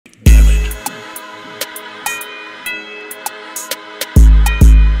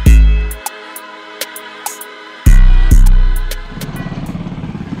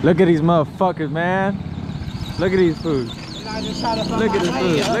Look at these motherfuckers, man. Look at these foods. Look at this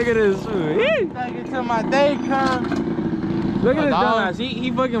food. Look at this food. Until my day comes. Look at this dumbass. He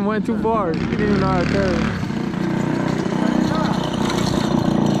fucking went too far. He didn't even know how to curve.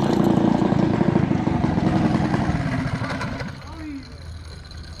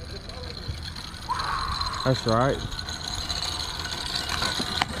 That's right.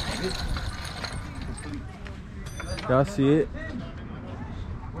 Y'all see it?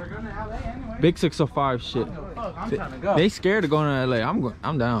 Big 605 shit. They scared of going to LA.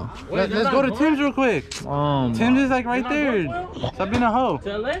 I'm down. Let's go to Tim's real quick. Tim's is like right there. Stop being a hoe.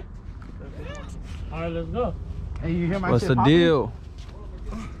 To LA? Alright, let's go. Hey, you hear my What's shit the deal?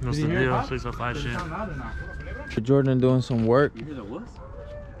 What's the deal? 605 shit. Jordan doing some work. You hear the what?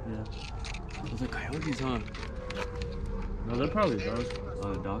 Yeah. Those are coyotes, huh? No, they're probably dogs.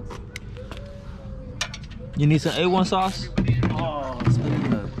 Dogs. You need some A1 sauce? Oh, spilling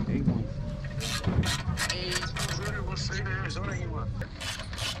the big one. What state of Arizona he was?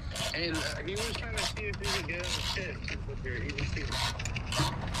 And he was trying to see if he could get on the shit with your EBC.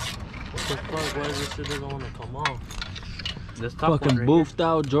 What the fuck? Why is this shit doesn't want to come off? This top Fucking right boofed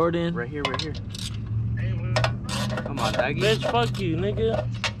out Jordan. Right here, right here. Come on, Daggy. Bitch, fuck you, nigga.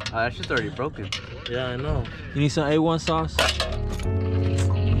 That shit's already broken. Yeah, I know. You need some A1 sauce?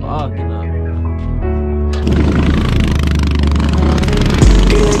 Fucking up.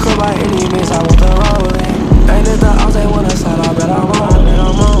 By any means, I want the rolling. Ain't it the house they wanna sell? I bet I'm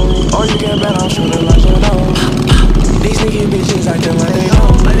on. Or you can bet I'm shooting like you know. These nigga bitches acting like they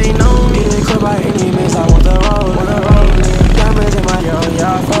know. Need it quick by any means, I want the rolling. Diamonds in my ear,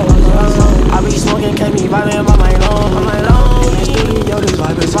 yeah, I follow. I be smoking, can't be vibing by my long. In the studio, these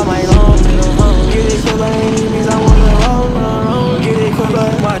vibes by my long. Get it quick by any means, I want the rolling. Get it quick by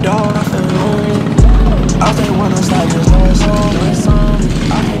my dog, I feel lonely. I they wanna stop, just know it's on.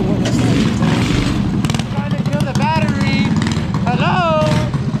 Trying to kill the battery. Hello?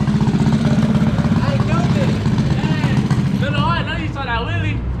 I killed it. Hey, no, I know you saw that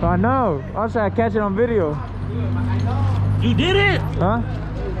Willie. I know. I was trying to catch it on video. You did it? Huh?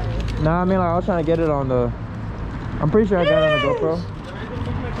 Nah, I mean, like, I was trying to get it on the... I'm pretty sure I got it on the GoPro.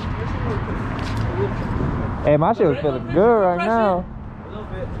 Hey, my shit was feeling good right now.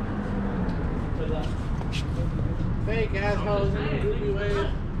 Fake assholes in the goofy ways.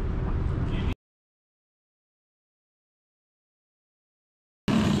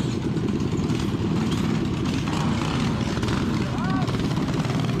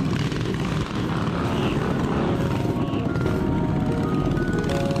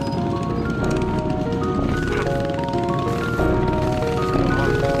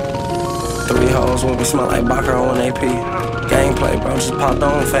 When we smell like Baca on AP. Gameplay, bro, just popped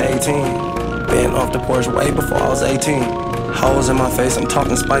on for 18. Been off the porch way before I was 18. Holes in my face, I'm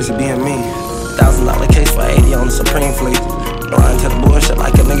talking spicy, being mean. $1,000 case for 80 on the Supreme fleet. Blind to the bullshit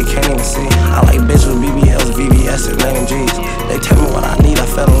like a nigga can't even see. I like bitch with BBLs, VVS's, name G's. They tell me what I need, I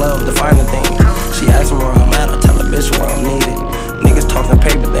fell in love with the finer things. She asked me where I'm at, I tell her bitch where I'm needed. Niggas talking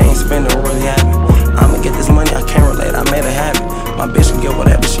paper, they ain't spending what really happened. I'ma get this money, I can't relate, I made it happen. My bitch can get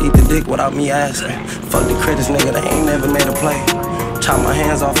whatever, she eat the dick without me asking. Fuck the critics, nigga, they ain't never made a play. Chop my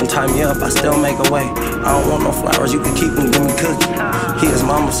hands off and tie me up, I still make a way. I don't want no flowers, you can keep them, give me cookies. He is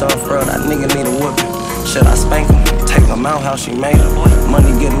mama's son, bro, that nigga need a whooping. Should I spank him? Take him out how she made him.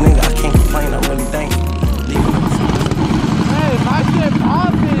 Money get a nigga, I can't complain, I'm really thankful. Hey, my shit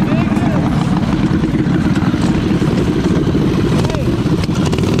poppin', nigga.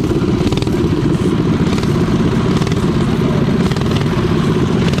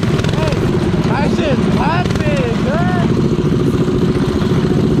 Hey, my shit's poppin', girl.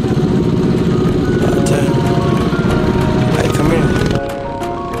 Hey, come here.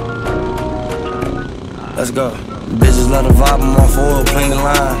 Let's go. Bitches love the vibe, I'm on foil, plenty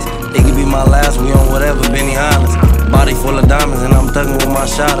lines. It could be my last, we on whatever, Benny Highlands. Body full of diamonds and I'm thugging with my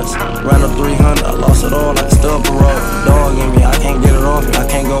shotters. Ran up 300, I lost it all like a stub parole. Dog in me, I can't get it off me, I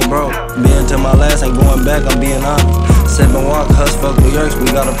can't go broke. Being to my last, ain't going back, I'm being honest. 7 walk, hush, fuck New York, we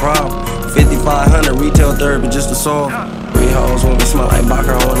got a problem. 5,500, retail therapy just to solve. 3 hoes when we smell like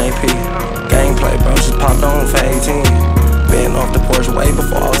Baca on AP. Gameplay, bro, just popped on for 18. Been off the porch way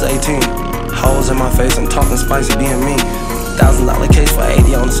before I was 18. Holes in my face, I'm talking spicy, being mean. $1,000 case for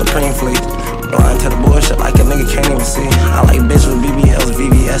 80 on the Supreme fleet. Blind to the bullshit like a nigga can't even see. I like bitch with BBLs,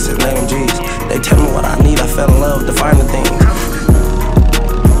 VVS's, name G's. They tell me what I need, I fell in love with the finer things.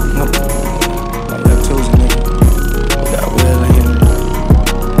 Like that Tuesday, nigga. Got Will in here.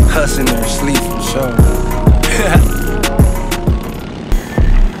 Hustling there, sleep for sure.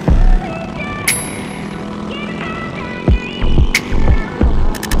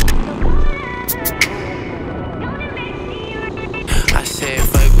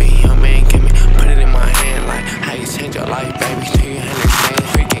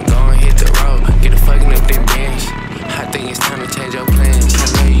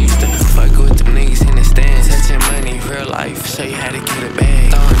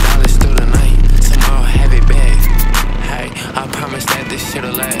 bag. Throwing dollars through the night. Tomorrow have it back. Hey, I promise that this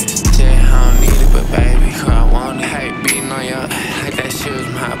shit'll last. Yeah, I don't need it, but baby, girl, I want it. Hey, beating on your like that shit was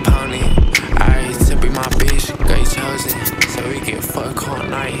my opponent. I used to be my bitch, girl, you chosen. So we get fucked all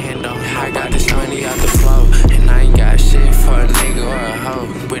night, and I got this money out the flow. And I ain't got shit for a nigga or a hoe.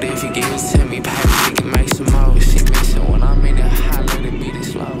 But if you give it to me, baby, we can make some more. She missing when I'm in the high, let it beat it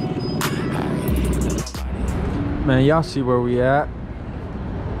slow. Man, y'all see where we at.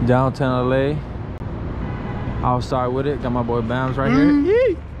 Downtown LA. Outside with it. Got my boy Bams right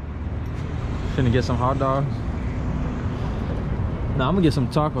here. Finna get some hot dogs. Nah, I'm gonna get some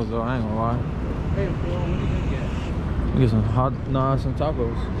tacos though, I ain't gonna lie. Hey, Phil, what are you gonna get? I'm gonna get some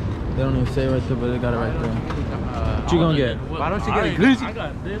tacos. They don't even say it right there, but they got it right there. What you gonna get? Why don't you get a glizzy? I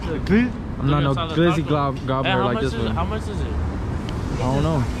got this. A glizzy? I'm not no glizzy gobbler like this one. How much is it? I don't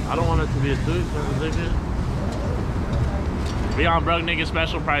know. I don't want it to be a too expensive. We on broke nigga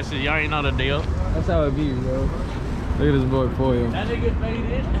special prices. Y'all ain't know the deal. That's how it be, bro. Look at this boy Foil. That nigga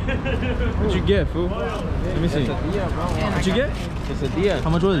faded. What you get, fool? Let me see. What you get? It's a deal. How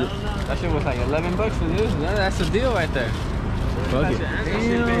much was it? That shit was like $11 for this. That's a deal right there. Fuck it.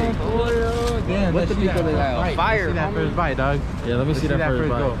 Damn, Damn, what the people they like? Fire. See that first bite, dog. Yeah, let me see that first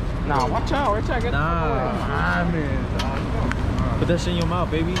bite. Nah, watch out. Watch out. Nah. Put that shit in your mouth,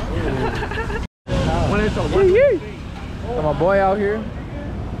 baby. When it's a Got my boy out here.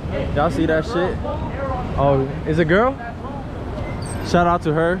 Y'all see that shit? Oh, is it a girl? Shout out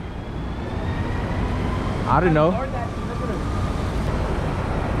to her. I didn't know.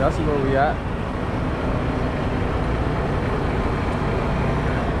 Y'all see where we at?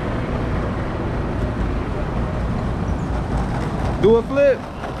 Do a flip.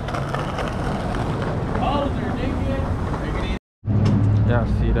 Y'all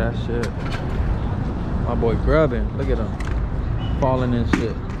see that shit? My boy grubbing. Look at him. Falling and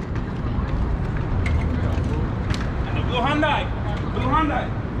shit. Blue Hyundai. Blue Hyundai.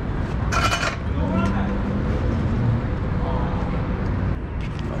 Blue Hyundai.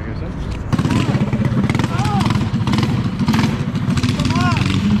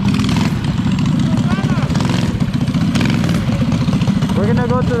 We're gonna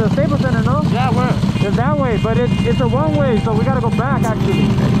go to the Staples Center, no? Yeah, where? It's that way, but it's a one-way, so we gotta go back actually.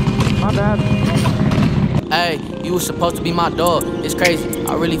 My bad. Hey, you was supposed to be my dog. It's crazy.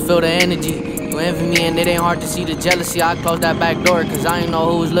 I really feel the energy. You envy me and it ain't hard to see the jealousy. I closed that back door cause I ain't know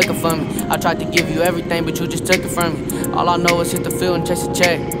who was looking for me. I tried to give you everything, but you just took it from me. All I know is hit the field and chase a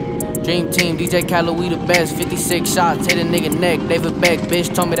check. Dream team, DJ Khaled, we the best. 56 shots, hit a nigga neck. David Beck,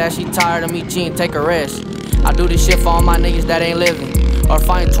 bitch told me that she tired of me cheating, take a rest. I do this shit for all my niggas that ain't living, or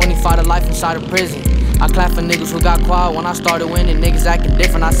find 25 to life inside of prison. I clap for niggas who got quiet when I started winning. Niggas acting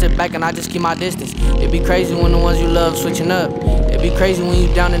different, I sit back and I just keep my distance. It be crazy when the ones you love switching up. It be crazy when you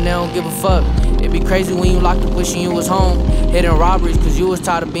down and they don't give a fuck. It be crazy when you locked up wishing you was home. Hitting robberies cause you was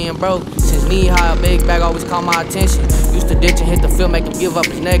tired of being broke. Since knee high, a big bag always caught my attention. Used to ditch and hit the field, make him give up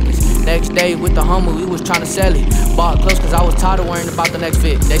his necklace. Next day with the Hummer, we was trying to sell it. Bought clothes cause I was tired of worrying about the next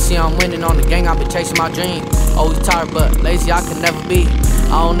fit. They see I'm winning on the gang, I been chasing my dream. Always tired but lazy, I could never be.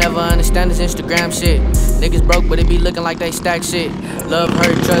 I don't never understand this Instagram shit. Niggas broke, but it be looking like they stack shit. Love,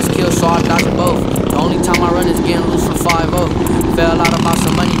 hurt, trust, kill, so I dodge both. The only time I run is getting loose from 5-0. Fell out about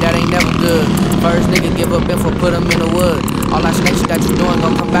some money that ain't never good. First nigga give up info, put him in the wood. All that snake shit that you doing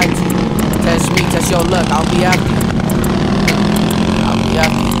gon' come back to you. Test me, test your luck, I'll be after you. I'll be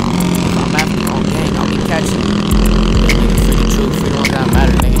after you. If I'm after you on gang, I'll be catching you. Nigga, free the truth, free don't gotta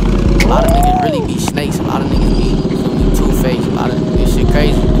matter, nigga. A lot of niggas really be snakes, a lot of niggas be two-faced, a lot of this shit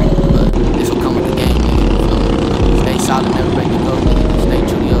crazy. But this will come with the game, nigga. Stay solid, never break the code, nigga. Stay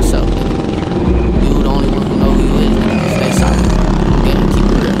true to yourself, nigga. You the only one who know who you is, nigga. Stay solid. Again, keep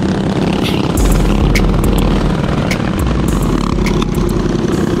it real.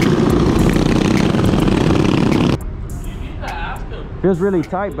 Feels really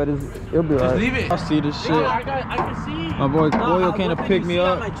tight, but it'll be alright. leave it. I see this shit. I can see. My boy Boyle came to pick me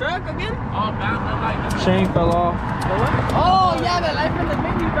up. My truck again? Oh, like Chain fell off. Oh, yeah, the life from the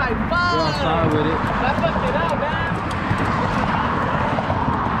MiniBike. We're outside with it. That fucked it up, man.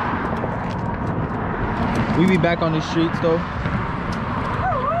 We be back on the streets though.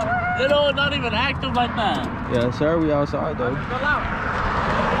 They don't not even active like that. Yeah, sir. We outside though. Go out.